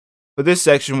for this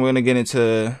section, we're gonna get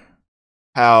into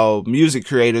how music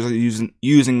creators are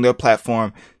using their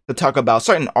platform to talk about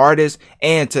certain artists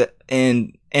and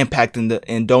impacting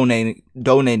and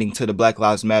donating to the Black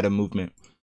Lives Matter movement.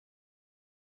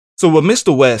 So with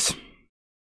Mr. West,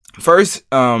 first,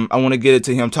 I want to get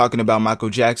into him talking about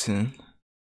Michael Jackson.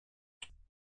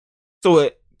 So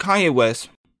with Kanye West,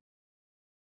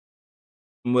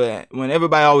 when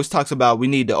everybody always talks about we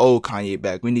need the old Kanye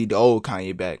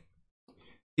back,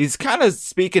 he's kind of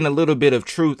speaking a little bit of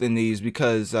truth in these,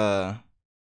 because the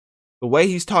way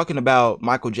he's talking about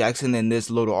Michael Jackson in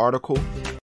this little article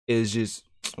is just,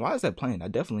 why is that playing? I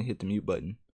definitely hit the mute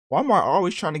button. Walmart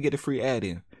always trying to get a free ad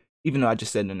in, even though I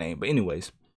just said the name. But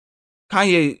anyways,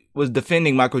 Kanye was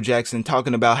defending Michael Jackson,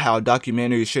 talking about how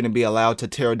documentaries shouldn't be allowed to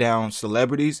tear down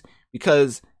celebrities,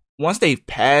 because once they've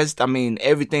passed, I mean,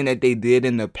 everything that they did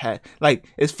in the past, like,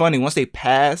 it's funny, once they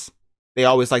pass, they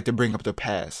always like to bring up their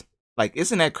past. Like,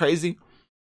 isn't that crazy?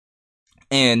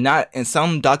 And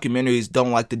some documentaries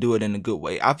don't like to do it in a good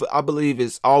way. I believe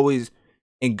it's always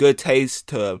in good taste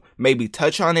to maybe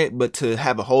touch on it, but to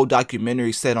have a whole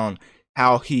documentary set on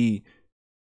what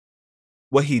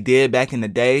he did back in the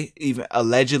day, even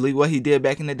allegedly what he did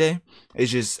back in the day,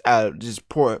 is just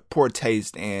poor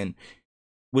taste, and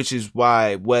which is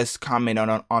why West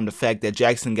commented on the fact that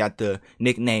Jackson got the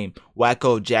nickname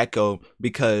Wacko Jacko,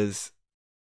 because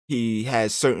he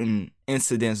has certain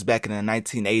incidents back in the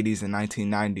 1980s and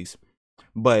 1990s.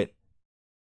 But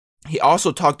he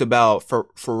also talked about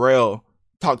Pharrell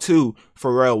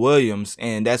Williams,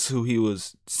 and that's who he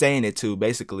was saying it to,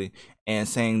 basically, and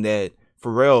saying that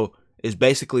Pharrell is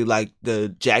basically like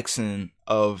the Jackson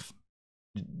of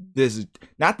this,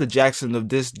 not the Jackson of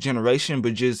this generation,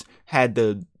 but just had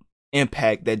the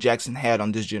impact that Jackson had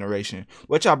on this generation,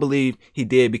 which I believe he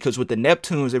did, because with the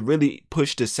Neptunes, it really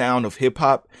pushed the sound of hip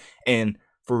hop, and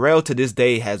Pharrell to this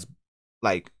day has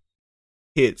like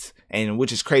hits, and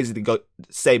which is crazy to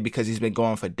say because he's been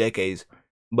going for decades.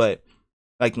 But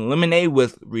like Lemonade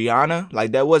with Rihanna,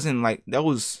 like that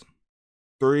was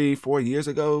 3-4 years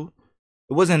ago.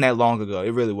 It wasn't that long ago.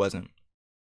 It really wasn't.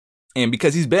 And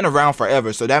because he's been around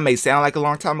forever, so that may sound like a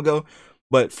long time ago,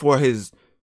 but for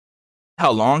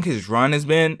how long his run has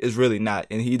been is really not.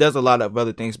 And he does a lot of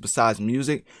other things besides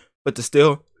music, but to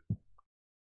still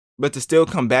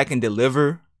come back and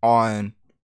deliver on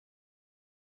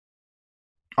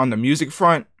the music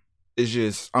front is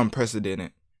just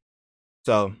unprecedented.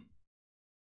 So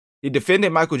he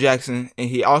defended Michael Jackson, and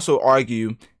he also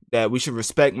argued that we should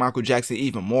respect Michael Jackson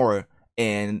even more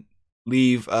and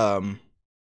leave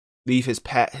his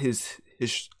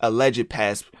alleged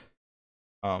past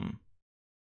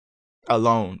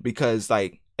alone, because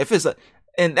like if it's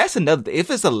and that's another thing, if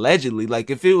it's allegedly,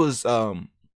 like if it was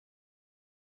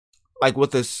like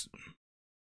with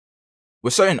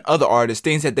certain other artists,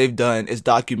 things that they've done is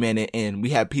documented and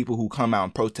we have people who come out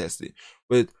and protest it.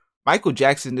 With Michael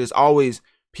Jackson, there's always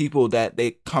people that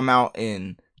they come out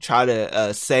and try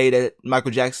to say that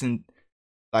Michael Jackson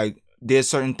like did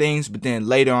certain things, but then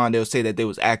later on they'll say that they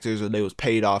was actors or they was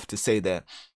paid off to say that,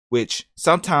 which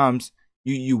sometimes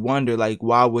you wonder, like,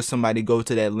 why would somebody go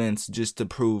to that length just to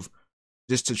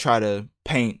try to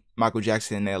paint Michael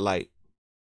Jackson in that light?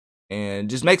 And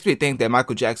just makes me think that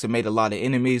Michael Jackson made a lot of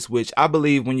enemies, which I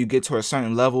believe when you get to a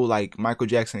certain level, like Michael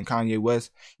Jackson and Kanye West,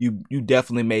 you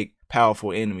definitely make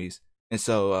powerful enemies. And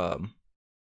so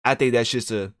I think that's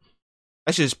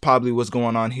just probably what's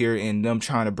going on here in them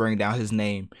trying to bring down his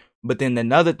name. But then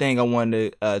another thing I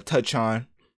wanted to touch on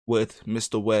with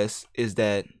Mr. West is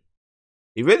that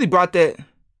he really brought that.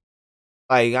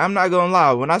 Like, I'm not gonna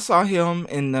lie, when I saw him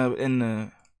in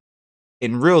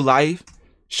real life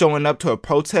showing up to a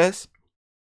protest,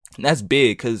 that's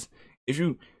big, because if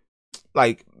you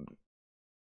like,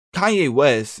 Kanye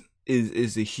West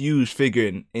is a huge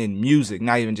figure in music,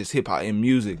 not even just hip hop, in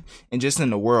music and just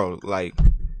in the world. Like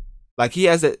he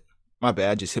has that. My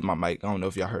bad, I just hit my mic. I don't know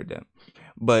if y'all heard that.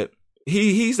 But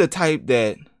he's the type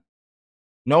that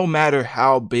no matter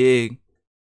how big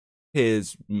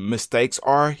his mistakes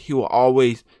are, he will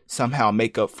always somehow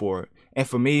make up for it. And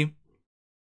for me,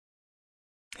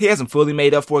 he hasn't fully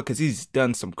made up for it because he's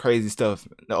done some crazy stuff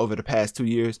over the past 2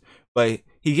 years. But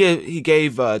he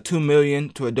gave $2 million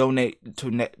to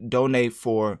donate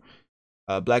for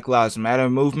Black Lives Matter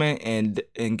movement,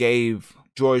 and gave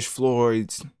George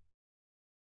Floyd's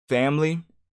family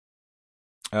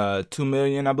 $2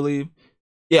 million, I believe.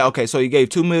 Yeah, okay. So he gave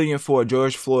 $2 million for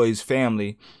George Floyd's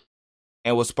family,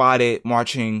 and was spotted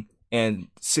marching in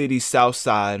city South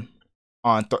Side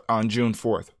on June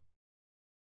 4th.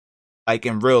 Like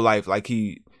in real life, like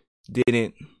he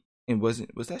didn't. And was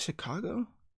that Chicago?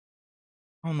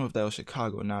 I don't know if that was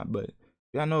Chicago or not, but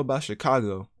y'all know about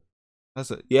Chicago.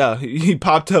 Yeah, he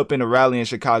popped up in a rally in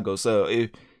Chicago. So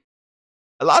if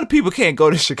a lot of people can't go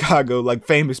to Chicago, like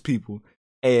famous people.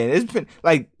 And it's been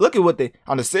like, look at what they,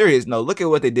 on a serious note, look at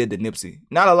what they did to Nipsey.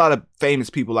 Not a lot of famous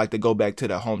people like to go back to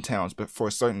their hometowns, but for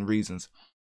certain reasons.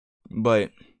 But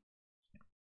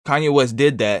Kanye West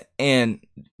did that and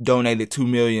donated $2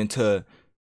 million to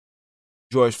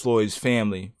George Floyd's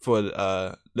family for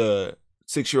the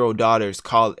 6-year-old daughter's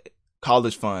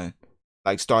college fund.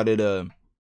 Like started what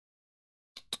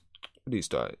did he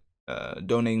start?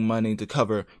 Donating money to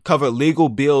cover legal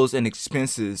bills and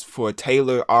expenses for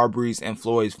Taylor, Arbery's, and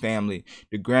Floyd's family.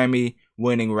 The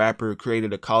Grammy-winning rapper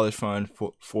created a college fund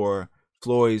for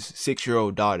Floyd's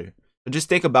 6-year-old daughter. So just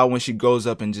think about when she grows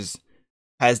up and just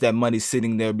has that money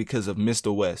sitting there because of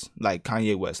Mr. West, like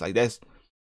Kanye West. Like that's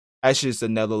just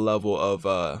another level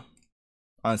of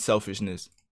unselfishness.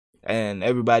 And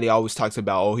everybody always talks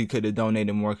about, oh, he could have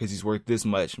donated more because he's worth this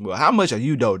much. Well, how much are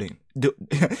you donating?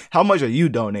 How much are you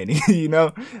donating? You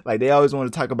know, like they always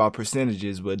want to talk about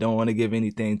percentages, but don't want to give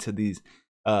anything to these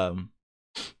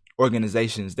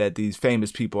organizations that these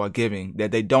famous people are giving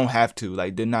that they don't have to.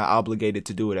 Like they're not obligated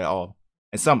to do it at all,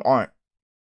 and some aren't.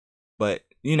 But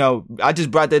you know, I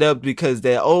just brought that up because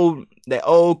that old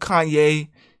Kanye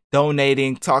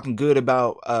donating, talking good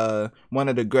about one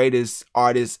of the greatest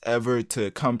artists ever to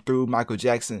come through, Michael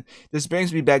Jackson. This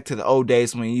brings me back to the old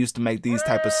days when he used to make these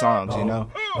type of songs, you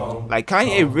know? Like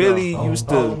Kanye really used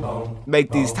to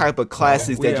make these type of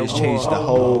classics that just changed the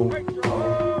whole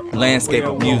landscape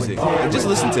of music. Like, just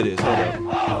listen to this.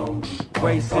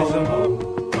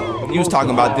 He was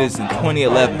talking about this in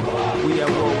 2011.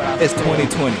 It's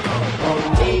 2020.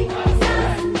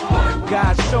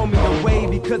 God show me the way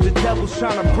because the devil's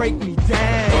trying to break me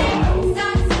down.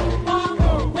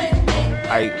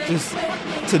 Like, just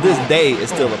to this day, it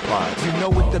still applies. You know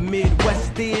what the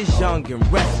Midwest is? Young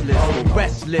and restless, but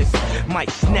restless. Might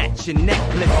snatch your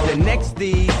necklace. The next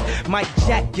these might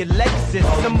jack your Lexus.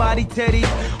 Somebody tell these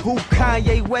who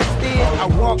Kanye West is. I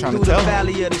walk through the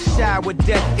valley of the shadow where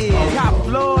death is. Top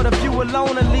floor, if you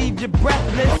alone and leave you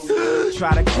breathless.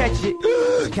 Try to catch it.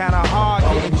 It's kinda hard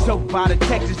getting choked by the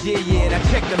Texas. Yeah, and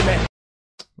I check the mess.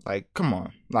 Like, come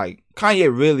on. Like,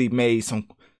 Kanye really made some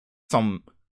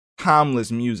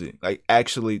timeless music. Like,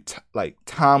 actually, like,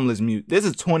 timeless music. This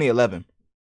is 2011.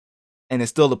 And it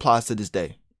still applies to this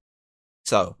day.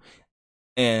 So,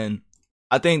 and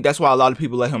I think that's why a lot of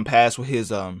people let him pass with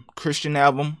his Christian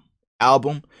album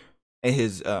and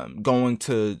his going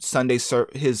to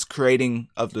his creating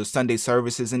of the Sunday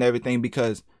services and everything,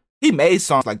 because he made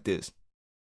songs like this.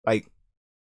 Like,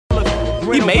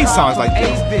 he made songs like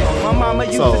this.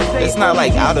 So it's not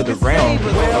like out of the realm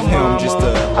of him just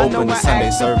to open the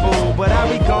Sunday service.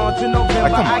 Like,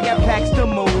 come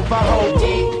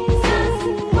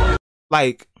on.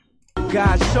 Like,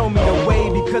 God show me the way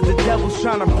because the devil's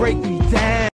trying to break me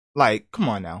down. Like, come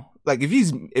on now. Like, if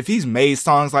he's made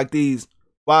songs like these,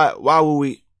 why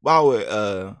would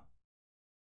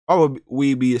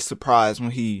we be surprised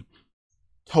when he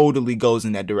totally goes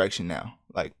in that direction now?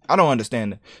 Like, I don't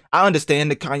understand it. I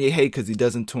understand the Kanye hate because he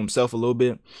does it to himself a little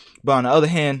bit. But on the other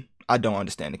hand, I don't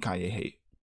understand the Kanye hate.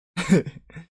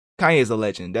 Kanye is a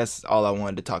legend. That's all I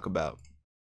wanted to talk about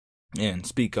and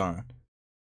speak on.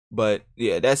 But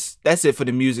yeah, that's it for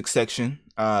the music section.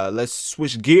 Let's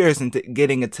switch gears and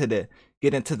get into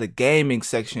the gaming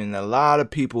section. A lot of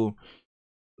people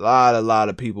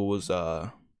was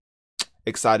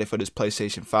excited for this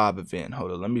PlayStation 5 event.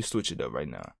 Hold on, let me switch it up right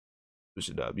now. Switch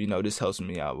it up. You know, this helps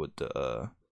me out with the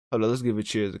hold on, let's give a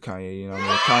cheers to Kanye. You know what I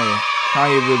mean?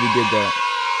 Kanye really did that.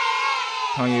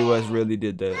 Kanye West really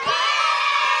did that.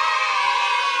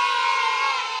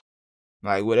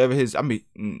 Like, whatever I'm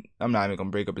not even gonna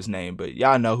break up his name, but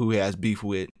y'all know who he has beef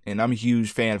with, and I'm a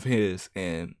huge fan of his,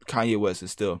 and Kanye West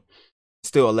is still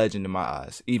a legend in my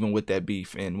eyes, even with that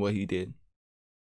beef and what he did.